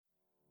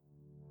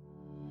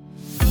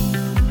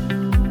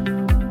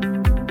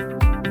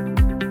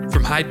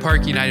Hyde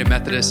Park United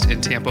Methodist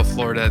in Tampa,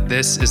 Florida,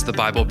 this is the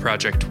Bible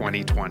Project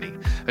 2020,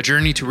 a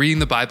journey to reading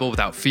the Bible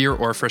without fear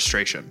or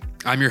frustration.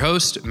 I'm your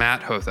host,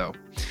 Matt Hotho.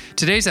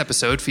 Today's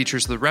episode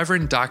features the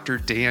Reverend Dr.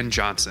 Dan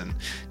Johnson.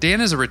 Dan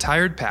is a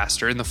retired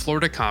pastor in the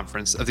Florida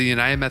Conference of the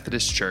United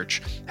Methodist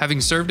Church, having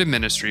served in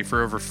ministry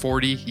for over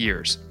 40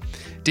 years.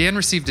 Dan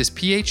received his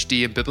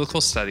PhD in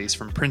Biblical Studies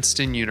from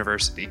Princeton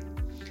University.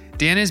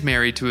 Dan is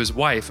married to his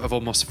wife of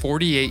almost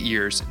 48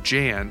 years,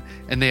 Jan,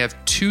 and they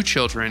have 2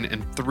 children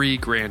and 3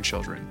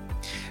 grandchildren.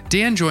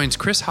 Dan joins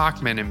Chris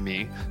Hockman and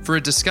me for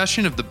a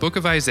discussion of the book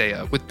of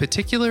Isaiah with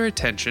particular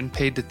attention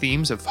paid to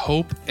themes of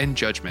hope and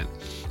judgment,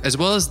 as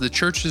well as the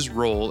church's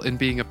role in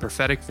being a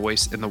prophetic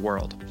voice in the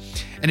world.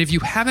 And if you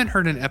haven't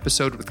heard an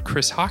episode with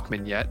Chris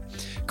Hockman yet,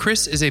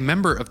 Chris is a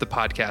member of the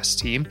podcast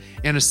team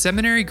and a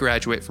seminary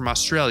graduate from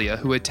Australia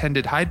who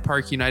attended Hyde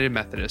Park United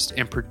Methodist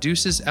and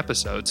produces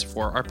episodes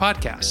for our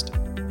podcast.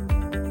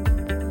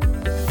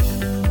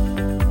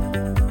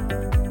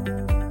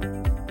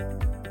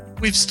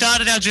 We've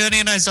started our journey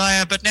in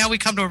Isaiah, but now we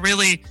come to a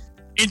really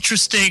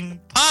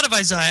interesting part of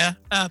Isaiah.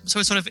 So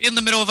we're sort of in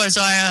the middle of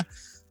Isaiah,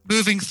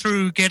 moving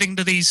through, getting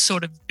to these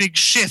sort of big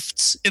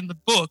shifts in the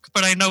book.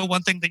 But I know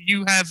one thing that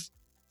you have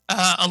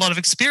a lot of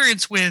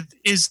experience with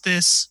is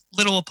this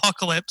little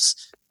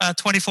apocalypse,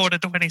 24 to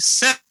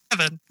 27.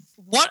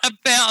 What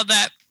about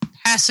that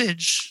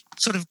passage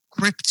sort of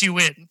gripped you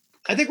in?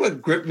 I think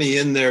what gripped me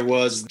in there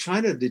was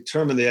trying to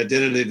determine the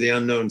identity of the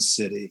unknown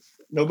city.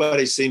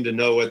 Nobody seemed to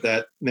know what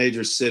that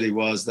major city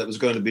was that was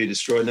going to be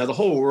destroyed. Now, the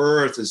whole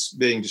earth is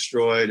being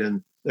destroyed,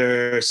 and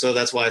so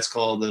that's why it's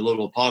called the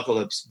little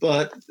apocalypse.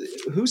 But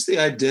who's the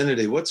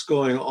identity? What's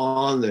going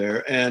on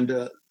there?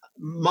 And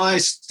my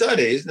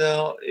studies,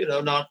 now,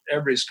 not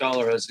every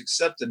scholar has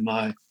accepted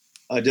my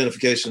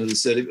identification of the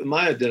city, but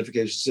my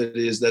identification of the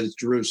city is that it's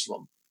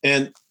Jerusalem.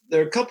 And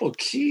there are a couple of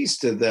keys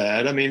to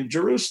that. I mean,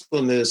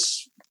 Jerusalem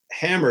is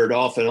hammered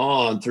off and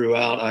on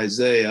throughout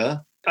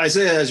Isaiah.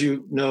 Isaiah, as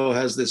you know,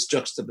 has this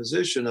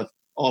juxtaposition of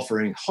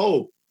offering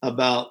hope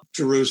about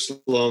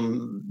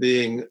Jerusalem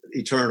being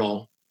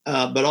eternal,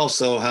 but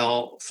also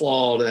how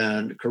flawed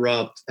and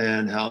corrupt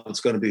and how it's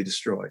going to be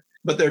destroyed.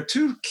 But there are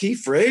 2 key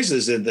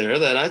phrases in there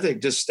that I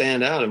think just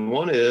stand out. And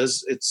one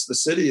is, the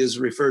city is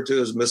referred to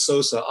as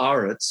Mesosa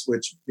Aretz,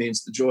 which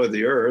means the joy of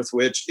the earth,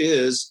 which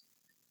is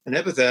an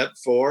epithet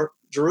for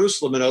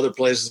Jerusalem and other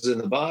places in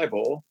the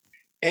Bible.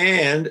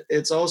 And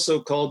it's also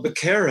called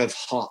Bekerev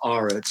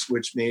Haaretz,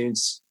 which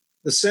means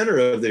the center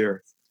of the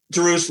earth.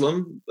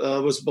 Jerusalem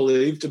was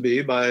believed to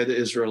be, by the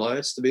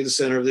Israelites, to be the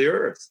center of the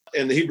earth.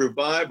 In the Hebrew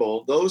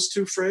Bible, those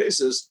 2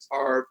 phrases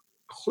are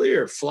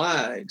clear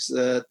flags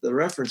that the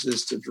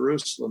references to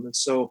Jerusalem. And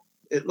so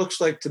it looks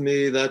like to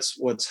me that's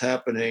what's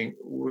happening.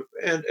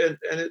 And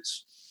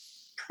it's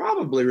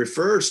probably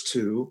refers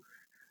to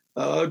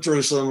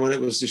Jerusalem when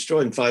it was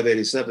destroyed in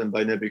 587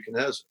 by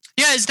Nebuchadnezzar.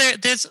 Yeah,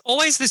 there's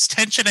always this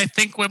tension, I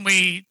think, when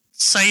we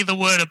say the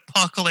word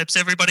apocalypse,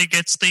 everybody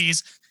gets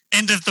these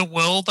end of the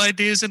world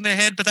ideas in their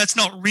head, but that's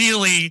not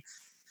really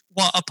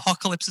what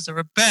apocalypses are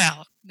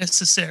about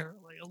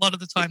necessarily. A lot of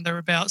the time they're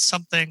about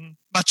something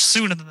much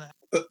sooner than that.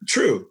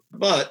 True,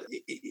 but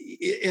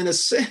in a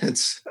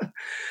sense,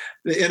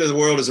 the end of the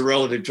world is a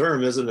relative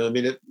term, isn't it? I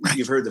mean,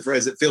 you've heard the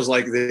phrase, it feels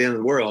like the end of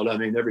the world. I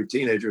mean, every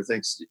teenager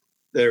thinks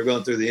they're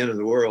going through the end of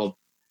the world.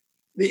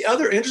 The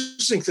other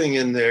interesting thing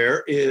in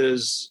there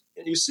is,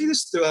 and you see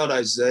this throughout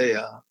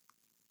Isaiah,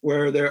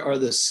 where there are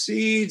the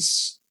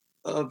seeds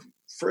of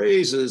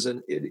phrases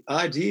and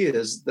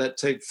ideas that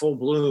take full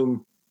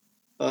bloom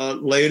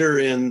later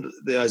in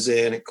the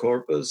Isaianic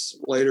corpus,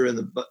 later in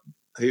the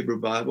Hebrew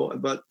Bible,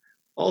 but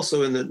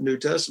also in the New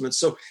Testament.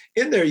 So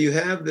in there you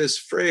have this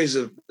phrase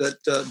of that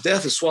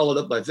death is swallowed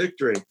up by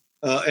victory.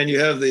 And you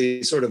have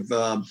the sort of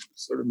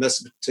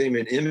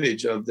Mesopotamian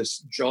image of this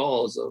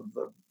jaws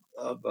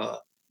of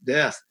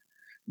death,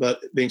 but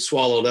being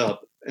swallowed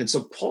up. And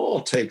so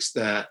Paul takes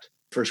that,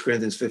 1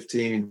 Corinthians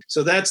 15.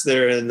 So that's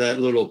there in that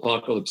little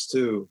apocalypse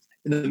too.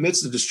 In the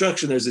midst of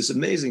destruction, there's this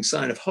amazing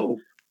sign of hope.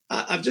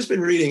 I've just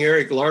been reading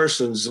Erik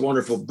Larson's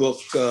wonderful book,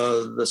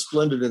 The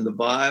Splendid and the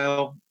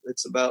Vile.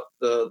 It's about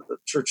the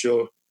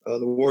Churchill,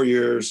 the war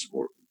years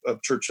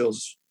of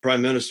Churchill's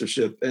prime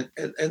ministership.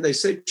 And they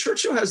say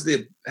Churchill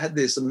had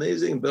this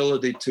amazing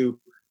ability to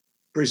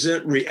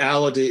present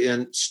reality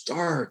in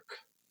stark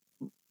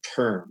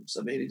terms.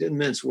 I mean, he didn't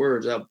mince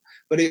words up,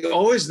 but he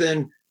always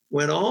then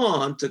went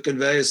on to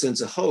convey a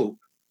sense of hope.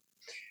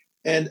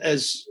 And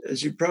as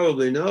you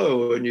probably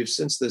know, and you've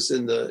sensed this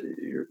in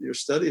your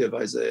study of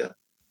Isaiah,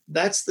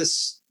 that's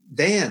this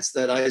dance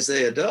that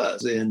Isaiah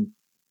does in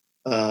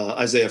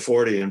Isaiah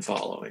 40 and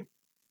following.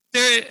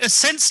 There's a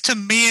sense to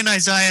me in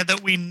Isaiah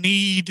that we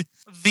need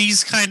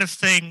these kind of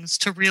things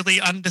to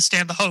really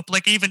understand the hope.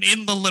 Like even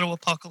in the little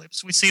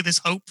apocalypse, we see this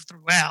hope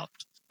throughout.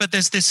 But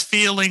there's this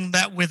feeling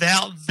that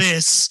without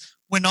this,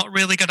 we're not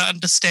really going to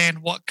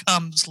understand what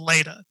comes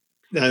later.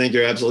 I think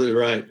you're absolutely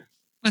right.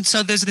 And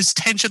so there's this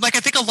tension. Like I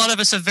think a lot of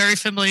us are very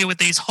familiar with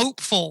these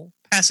hopeful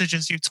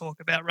passages you talk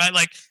about, right?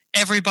 Like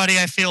everybody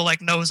I feel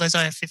like knows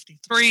Isaiah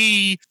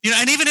 53,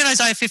 and even in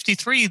Isaiah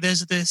 53,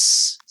 there's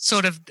this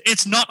sort of,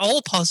 it's not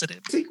all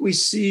positive. I think we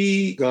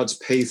see God's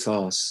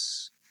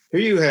pathos.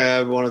 Here you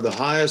have one of the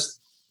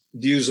highest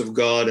views of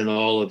God in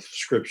all of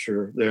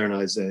Scripture there in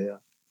Isaiah.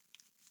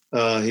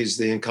 He's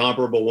the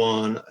incomparable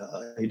one.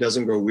 He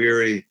doesn't grow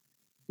weary.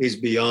 He's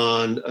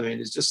beyond. I mean,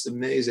 it's just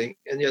amazing.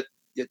 And yet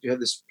you have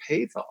this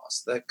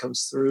pathos that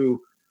comes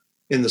through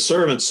in the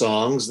servant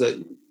songs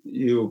that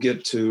you'll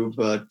get to,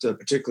 but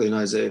particularly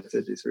in Isaiah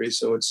 53.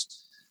 So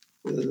it's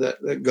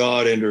that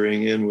God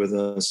entering in with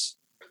us.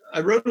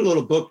 I wrote a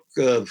little book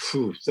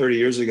 30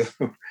 years ago,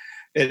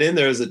 and in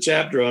there is a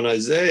chapter on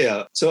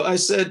Isaiah. So I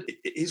said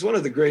he's one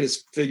of the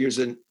greatest figures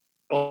in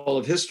all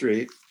of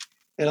history.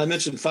 And I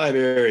mentioned 5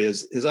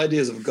 areas. His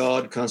ideas of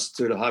God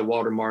constitute a high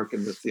watermark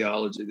in the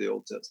theology of the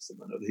Old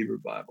Testament, of the Hebrew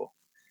Bible.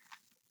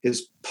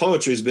 His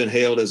poetry has been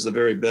hailed as the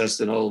very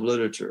best in all of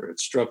literature.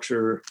 Its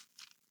structure,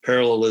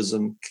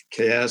 parallelism,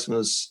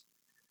 chiasmus,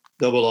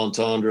 double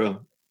entendre.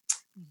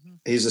 Mm-hmm.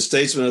 He's a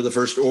statesman of the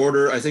first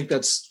order. I think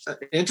that's an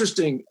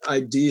interesting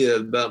idea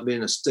about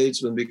being a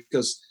statesman,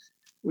 because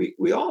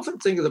we often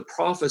think of the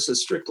prophets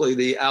as strictly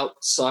the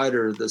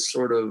outsider, the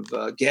sort of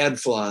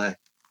gadfly,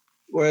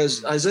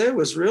 whereas Isaiah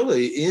was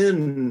really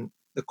in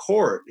the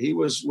court. He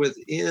was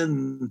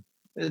within,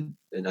 and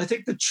I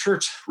think the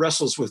church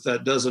wrestles with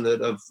that, doesn't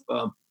it, of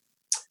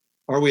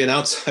are we an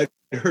outsider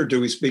or do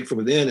we speak from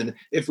within? And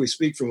if we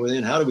speak from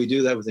within, how do we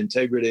do that with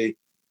integrity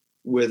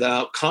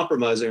without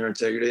compromising our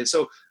integrity? And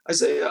so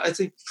Isaiah, I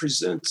think,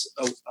 presents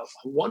a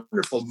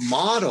wonderful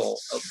model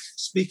of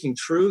speaking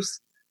truth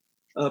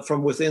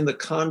from within the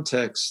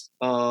context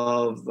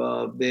of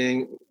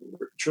being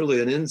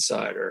truly an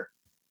insider.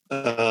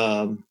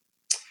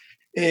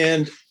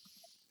 And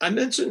I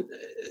mentioned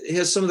he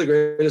has some of the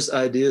greatest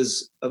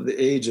ideas of the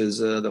ages,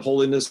 the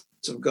holiness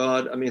of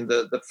God. I mean,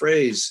 the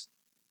phrase,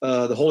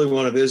 the Holy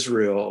One of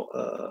Israel,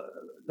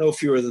 no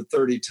fewer than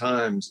 30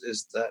 times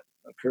is that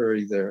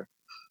occurring there.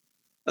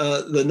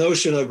 The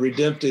notion of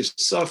redemptive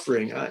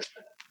suffering,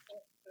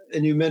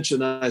 and you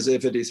mentioned Isaiah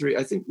 53.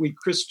 I think we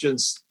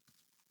Christians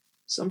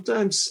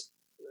sometimes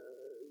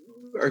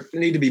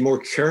need to be more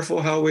careful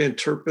how we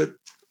interpret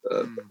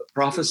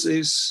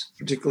prophecies,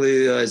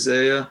 particularly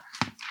Isaiah.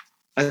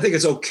 I think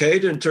it's okay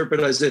to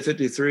interpret Isaiah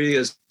 53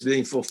 as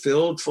being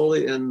fulfilled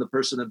fully in the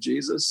person of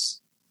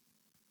Jesus.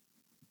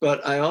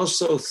 But I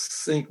also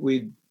think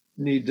we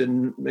need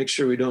to make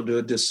sure we don't do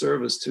a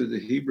disservice to the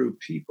Hebrew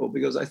people,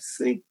 because I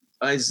think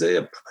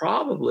Isaiah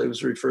probably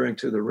was referring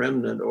to the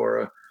remnant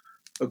or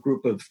a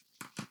group of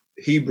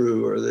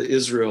Hebrew or the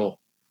Israel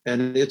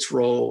and its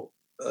role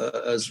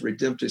as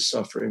redemptive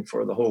suffering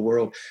for the whole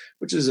world,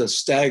 which is a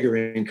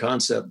staggering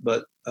concept.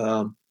 But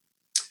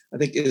I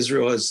think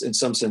Israel has, in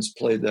some sense,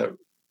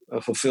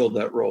 fulfilled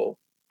that role.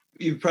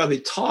 You've probably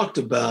talked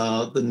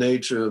about the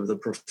nature of the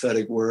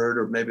prophetic word,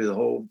 or maybe the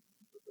whole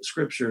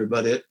Scripture,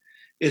 but it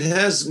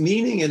has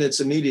meaning in its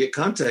immediate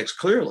context,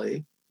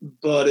 clearly,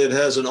 but it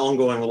has an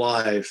ongoing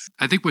life.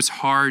 I think what's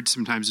hard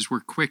sometimes is we're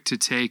quick to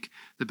take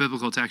the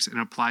biblical text and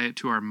apply it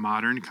to our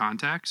modern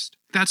context.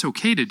 That's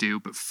okay to do,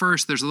 but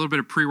first there's a little bit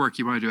of pre-work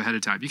you want to do ahead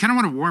of time. You kind of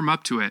want to warm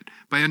up to it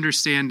by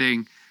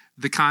understanding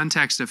the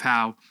context of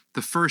how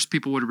the first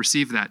people would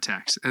receive that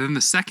text, and then the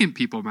second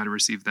people might have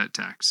received that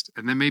text,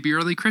 and then maybe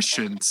early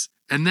Christians,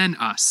 and then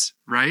us,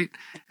 right?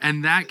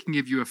 And that can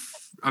give you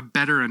a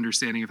better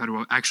understanding of how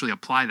to actually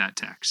apply that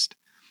text.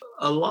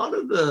 A lot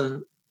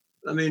of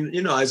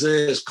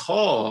Isaiah's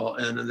call,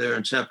 and there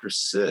in chapter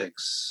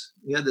 6,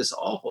 he had this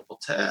awful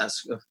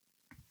task of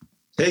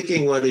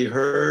taking what he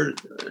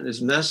heard in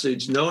his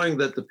message, knowing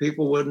that the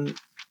people wouldn't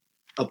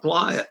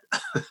apply it.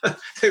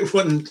 They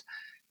wouldn't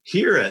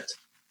hear it.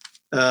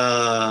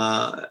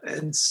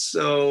 And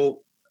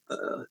so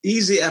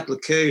easy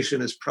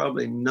application is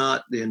probably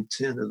not the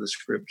intent of the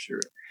Scripture.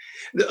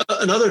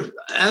 Another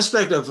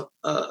aspect of,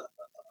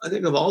 I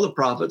think, of all the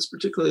prophets,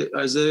 particularly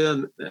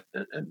Isaiah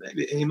and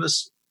maybe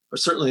Amos, or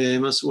certainly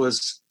Amos, it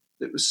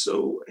was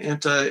so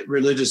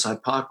anti-religious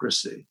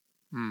hypocrisy.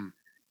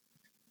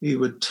 He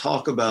would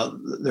talk about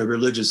the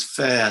religious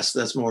fast.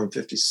 That's more in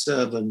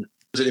 57.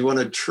 He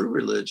wanted true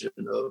religion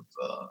of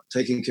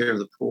taking care of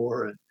the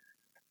poor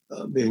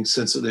and being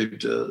sensitive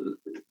to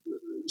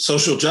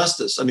social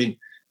justice. I mean,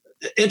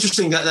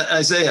 interesting,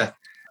 Isaiah.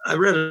 I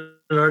read an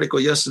article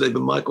yesterday by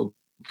Michael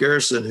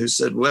Garrison, who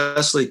said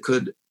Wesley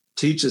could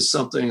teach us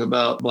something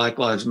about Black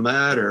Lives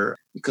Matter,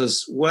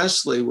 because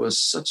Wesley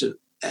was such an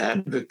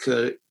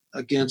advocate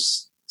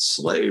against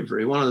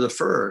slavery, one of the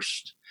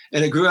first.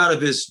 And it grew out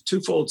of his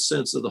twofold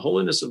sense of the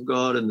holiness of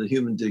God and the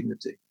human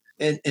dignity.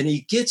 And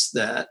he gets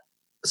that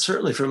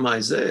certainly from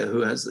Isaiah,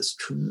 who has this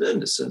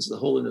tremendous sense of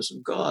the holiness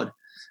of God.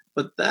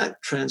 But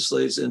that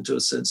translates into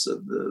a sense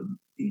of the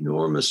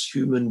enormous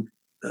human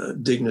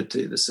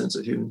dignity, the sense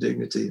of human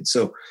dignity. And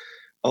so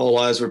all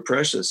lives were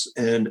precious.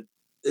 And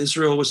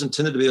Israel was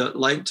intended to be a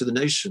light to the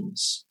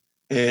nations,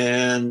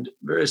 and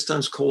various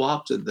times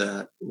co-opted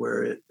that,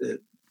 where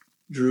it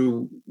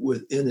drew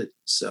within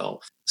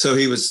itself. So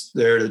he was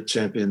there to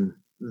champion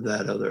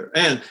that other.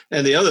 And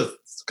the other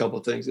couple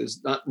of things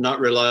is not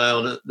rely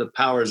on the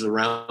powers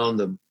around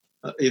them,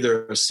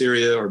 either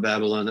Assyria or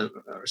Babylon,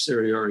 or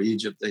Syria or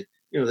Egypt. They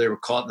were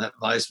caught in that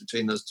vice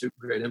between those two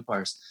great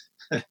empires.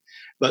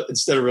 But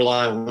instead of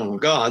relying on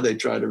God, they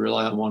tried to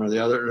rely on one or the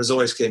other, and it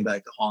always came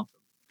back to haunt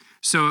them.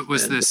 So it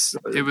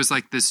was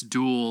like this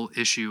dual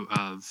issue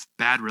of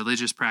bad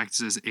religious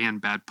practices and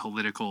bad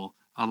political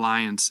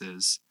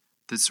alliances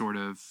that sort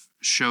of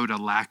showed a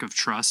lack of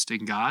trust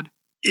in God.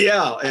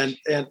 Yeah, and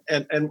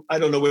I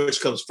don't know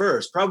which comes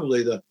first.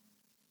 Probably the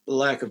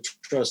lack of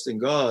trust in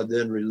God.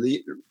 Then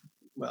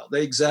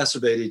they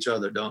exacerbate each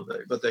other, don't they?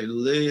 But they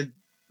lead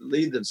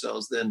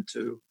themselves then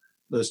to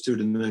those two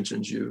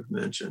dimensions you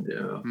mentioned.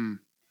 Yeah. Hmm.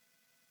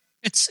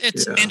 It's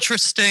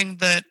interesting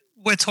that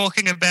we're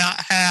talking about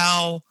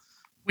how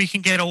we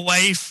can get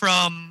away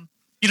from,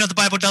 the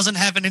Bible doesn't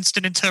have an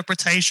instant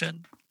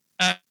interpretation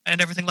and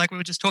everything like we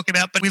were just talking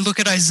about, but we look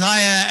at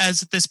Isaiah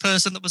as this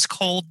person that was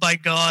called by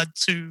God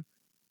to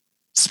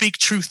speak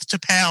truth to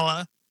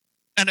power,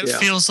 and it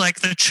feels like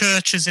the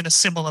church is in a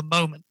similar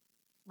moment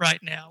right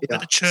now where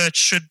the church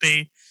should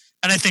be.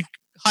 And I think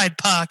Hyde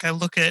Park, I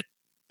look at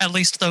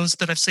least those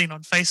that I've seen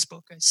on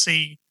Facebook, I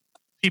see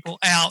people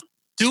out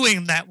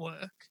doing that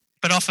work,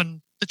 but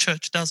often the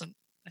church doesn't.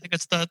 I think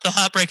it's the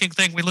heartbreaking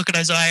thing. We look at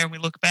Isaiah and we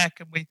look back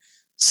and we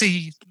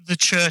see the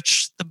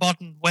church, the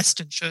modern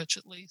Western church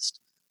at least,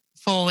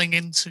 falling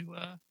into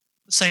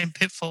the same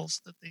pitfalls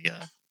that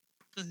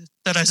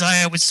that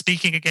Isaiah was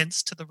speaking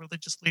against to the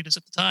religious leaders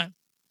at the time.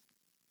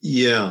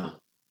 Yeah,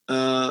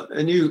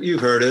 and you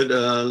heard it.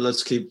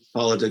 Let's keep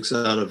politics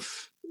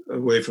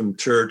away from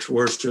church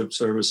worship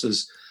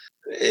services.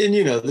 And,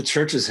 the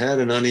church has had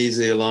an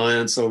uneasy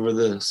alliance over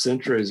the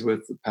centuries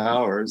with the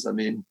powers. I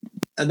mean,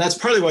 and that's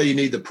partly why you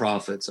need the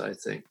prophets, I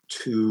think,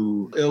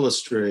 to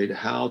illustrate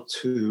how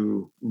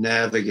to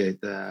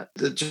navigate that.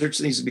 The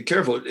church needs to be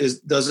careful.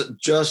 Does it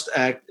just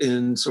act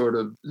in sort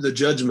of the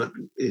judgment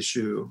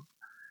issue?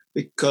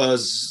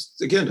 Because,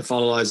 again, to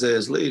follow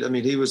Isaiah's lead, I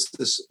mean, he was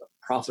this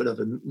prophet of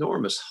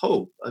enormous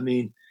hope. I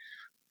mean,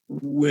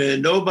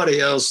 when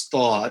nobody else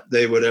thought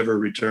they would ever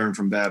return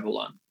from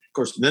Babylon. Of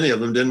course, many of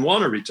them didn't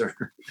want to return.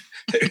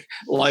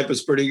 Life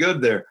was pretty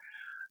good there.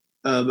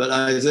 But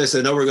Isaiah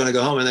said, no, we're going to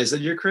go home. And they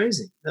said, you're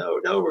crazy. No,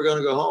 we're going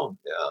to go home.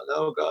 Yeah,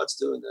 no, God's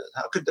doing that.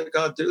 How could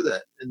God do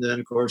that? And then,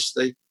 of course,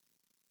 they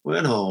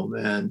went home.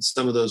 And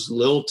some of those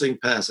lilting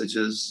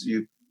passages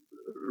you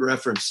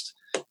referenced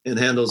in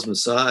Handel's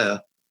Messiah,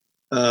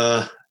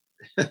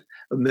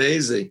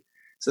 amazing.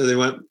 So they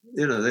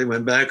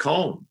went back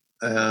home.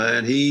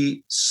 And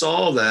he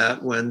saw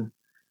that when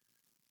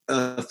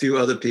a few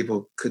other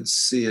people could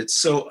see it.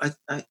 So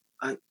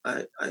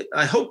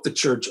I hope the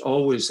church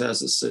always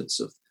has a sense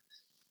of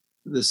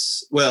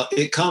this. Well,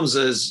 it comes,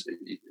 as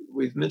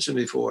we've mentioned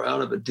before,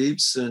 out of a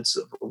deep sense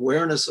of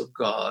awareness of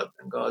God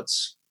and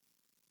God's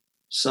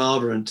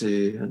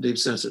sovereignty, and deep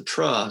sense of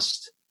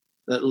trust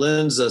that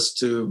lends us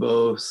to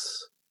both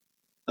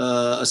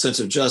a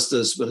sense of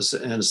justice,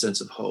 and a sense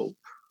of hope.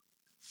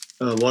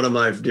 One of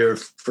my dear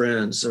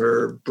friends,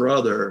 her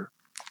brother,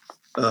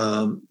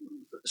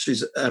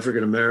 she's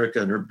African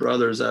American. Her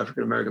brother's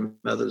African American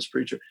Methodist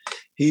preacher.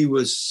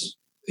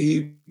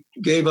 He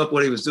gave up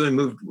what he was doing,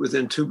 moved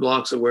within 2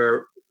 blocks of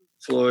where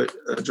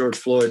George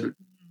Floyd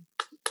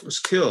was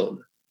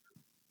killed.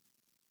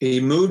 He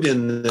moved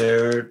in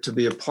there to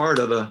be a part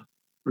of a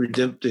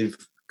redemptive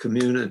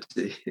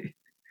community.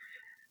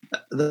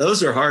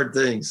 Those are hard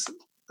things,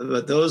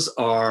 but those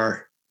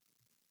are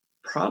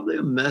probably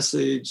a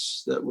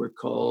message that we're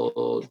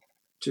called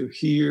to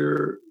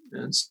hear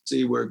and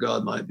see where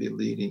God might be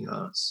leading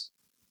us.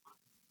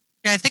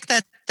 Yeah, I think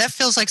that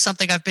feels like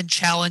something I've been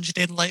challenged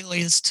in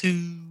lately, is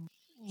to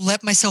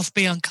let myself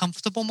be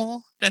uncomfortable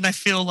more. And I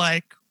feel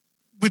like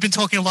we've been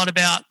talking a lot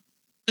about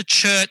the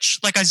church,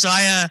 like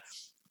Isaiah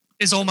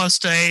is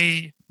almost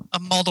a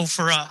model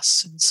for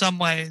us in some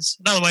ways.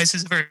 In other ways,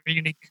 he's a very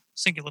unique,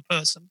 singular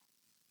person.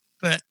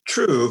 But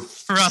true.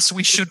 For us,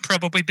 we should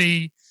probably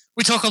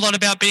we talk a lot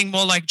about being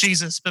more like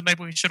Jesus, but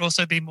maybe we should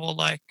also be more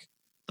like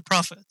the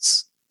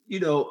prophets.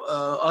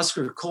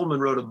 Oscar Coleman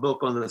wrote a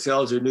book on the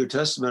theology of the New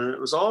Testament, and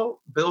it was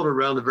all built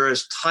around the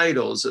various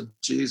titles of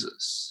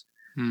Jesus.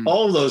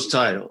 All those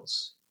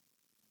titles,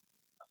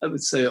 I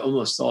would say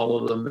almost all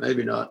of them,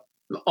 maybe not,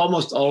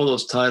 almost all of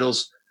those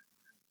titles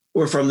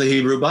were from the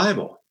Hebrew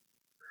Bible.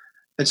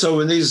 And so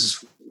when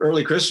these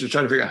early Christians were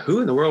trying to figure out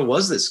who in the world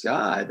was this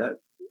guy that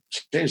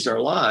changed our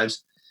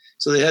lives,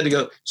 so they had to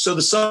go, so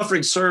the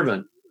suffering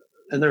servant,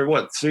 and there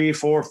are 3,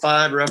 4,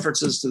 5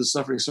 references to the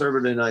suffering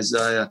servant in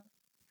Isaiah.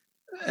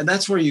 And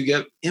that's where you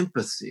get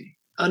empathy,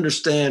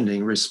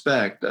 understanding,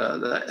 respect.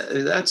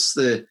 That's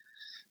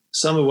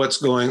some of what's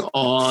going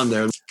on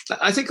there.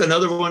 I think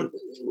another one,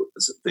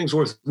 things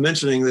worth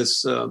mentioning,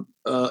 this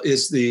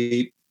is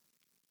the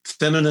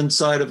feminine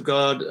side of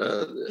God.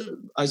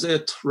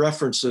 Isaiah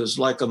references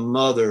like a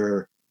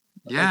mother.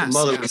 Yes, like a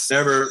mother would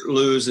never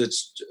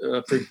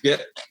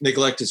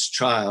neglect its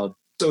child.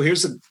 So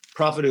here's a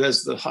prophet who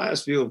has the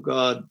highest view of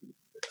God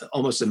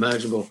almost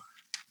imaginable.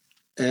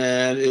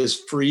 and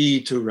is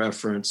free to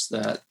reference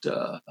that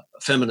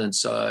feminine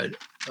side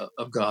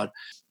of God.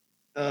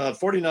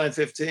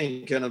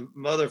 49:15, can a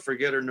mother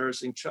forget her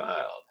nursing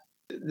child?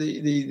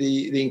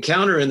 The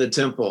encounter in the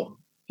temple.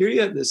 Here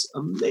you have this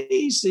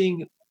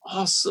amazing,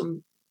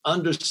 awesome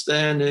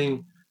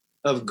understanding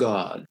of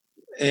God.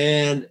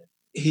 And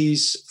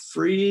he's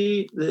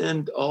free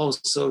then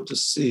also to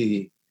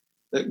see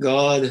that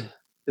God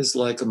is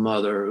like a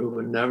mother who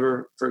would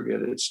never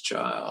forget its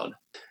child.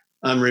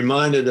 I'm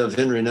reminded of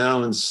Henry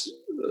Nouwen's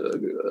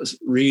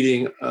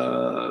reading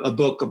a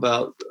book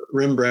about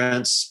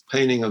Rembrandt's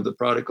painting of the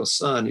prodigal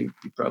son. You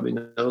probably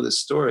know this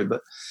story,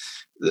 but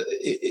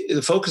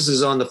the focus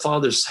is on the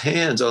father's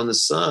hands on the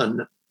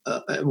son.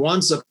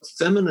 One's a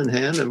feminine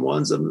hand and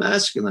one's a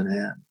masculine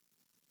hand,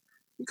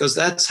 because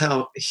that's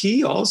how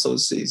he also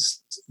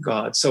sees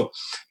God. So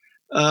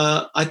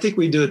I think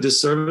we do a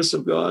disservice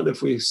of God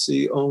if we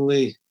see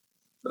only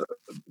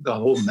the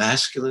whole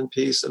masculine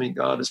piece. I mean,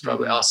 God is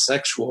probably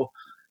asexual,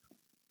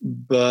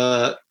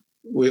 but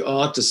we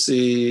ought to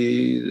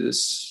see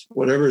this,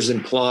 whatever is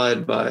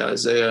implied by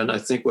Isaiah. And I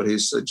think what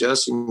he's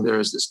suggesting there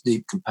is this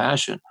deep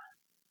compassion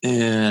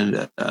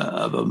and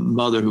of a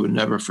mother who would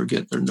never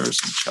forget their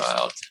nursing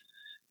child.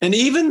 And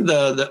even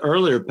the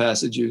earlier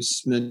passage you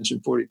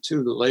mentioned,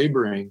 42, the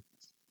laboring,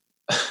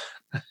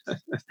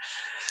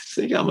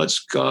 think how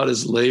much God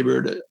has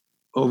labored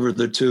over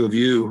the two of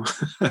you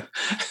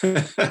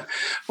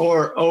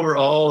or over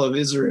all of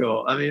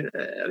Israel. I mean,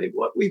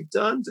 what we've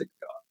done to God.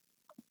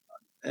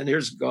 And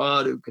here's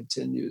God who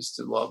continues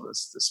to love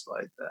us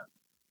despite that.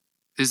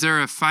 Is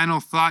there a final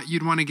thought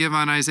you'd want to give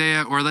on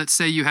Isaiah? Or let's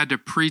say you had to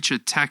preach a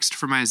text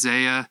from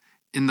Isaiah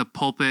in the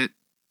pulpit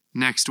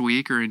next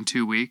week or in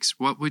 2 weeks.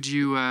 What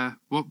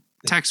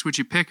text would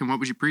you pick and what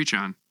would you preach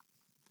on?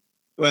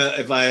 Well,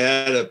 if I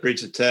had to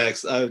preach a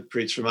text, I would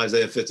preach from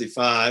Isaiah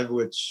 55,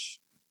 which,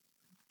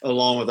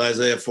 along with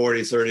Isaiah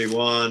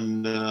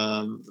 40:31,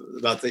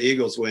 about the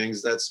eagle's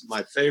wings, that's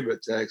my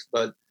favorite text.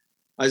 But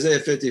Isaiah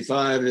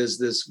 55 is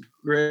this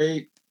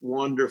great,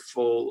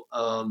 wonderful,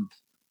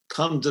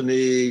 come to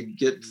me,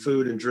 get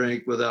food and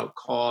drink without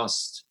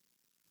cost.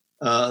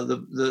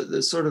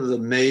 The sort of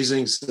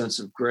amazing sense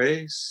of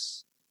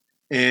grace.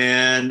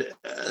 And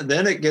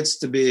then it gets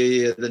to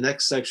be, the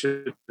next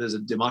section is a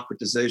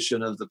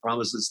democratization of the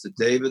promises to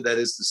David. That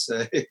is to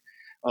say,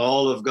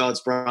 all of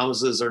God's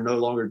promises are no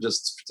longer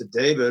just to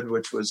David,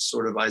 which was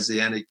sort of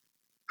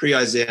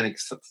pre-Isaianic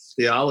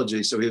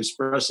theology. So he was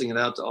expressing it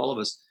out to all of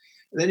us.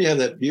 And then you have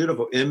that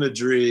beautiful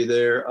imagery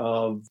there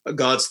of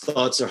God's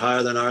thoughts are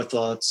higher than our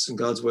thoughts and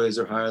God's ways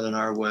are higher than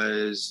our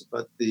ways,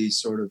 but the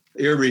sort of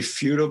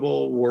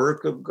irrefutable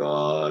work of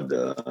God.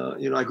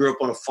 I grew up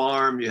on a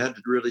farm. You had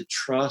to really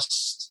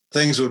trust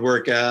things would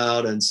work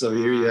out. And so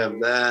here you have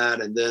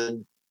that. And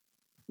then,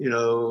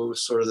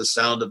 sort of the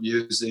sound of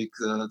music,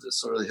 the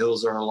sort of the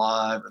hills are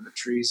alive and the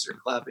trees are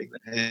clapping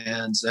their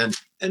hands. And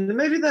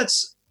maybe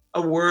that's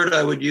a word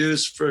I would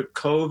use for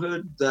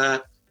COVID,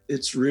 that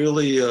it's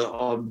really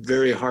a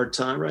very hard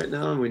time right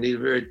now, and we need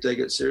to take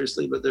it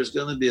seriously. But there's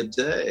going to be a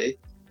day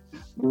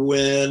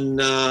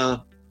when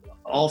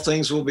all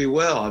things will be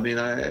well. I mean,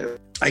 I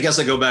guess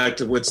I go back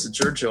to Winston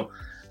Churchill.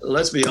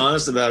 Let's be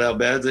honest about how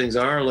bad things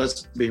are.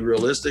 Let's be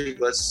realistic.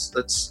 Let's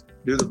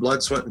do the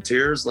blood, sweat, and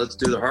tears. Let's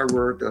do the hard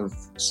work of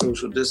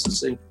social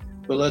distancing.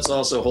 But let's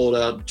also hold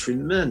out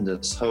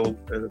tremendous hope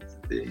of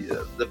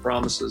the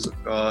promises of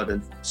God.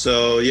 And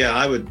so, yeah,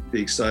 I would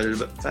be excited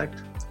about. In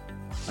fact,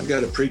 I've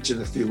got to preach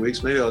in a few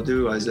weeks. Maybe I'll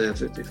do Isaiah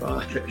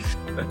 55.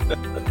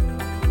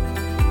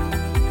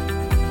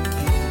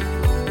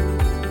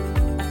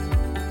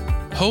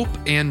 Hope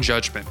and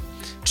judgment,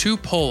 two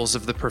poles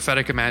of the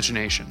prophetic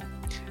imagination.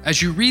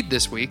 As you read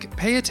this week,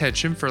 pay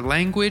attention for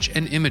language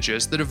and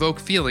images that evoke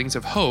feelings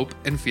of hope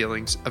and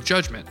feelings of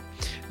judgment.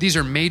 These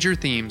are major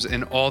themes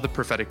in all the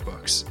prophetic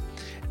books.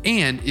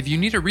 And if you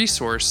need a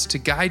resource to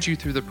guide you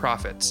through the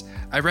prophets,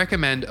 I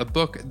recommend a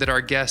book that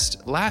our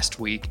guest last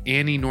week,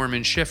 Annie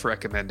Norman Schiff,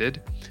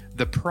 recommended,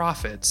 The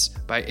Prophets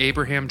by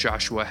Abraham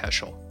Joshua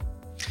Heschel.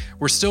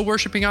 We're still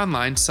worshiping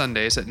online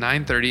Sundays at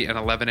 9:30 and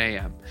 11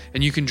 a.m.,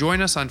 and you can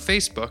join us on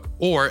Facebook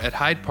or at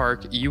Hyde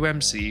Park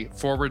UMC/live.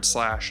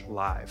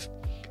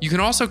 You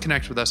can also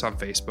connect with us on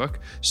Facebook,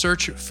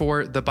 search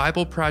for The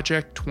Bible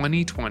Project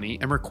 2020,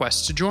 and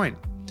request to join.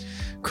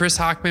 Chris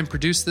Hockman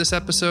produced this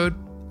episode.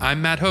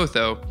 I'm Matt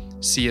Hotho.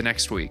 See you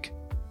next week.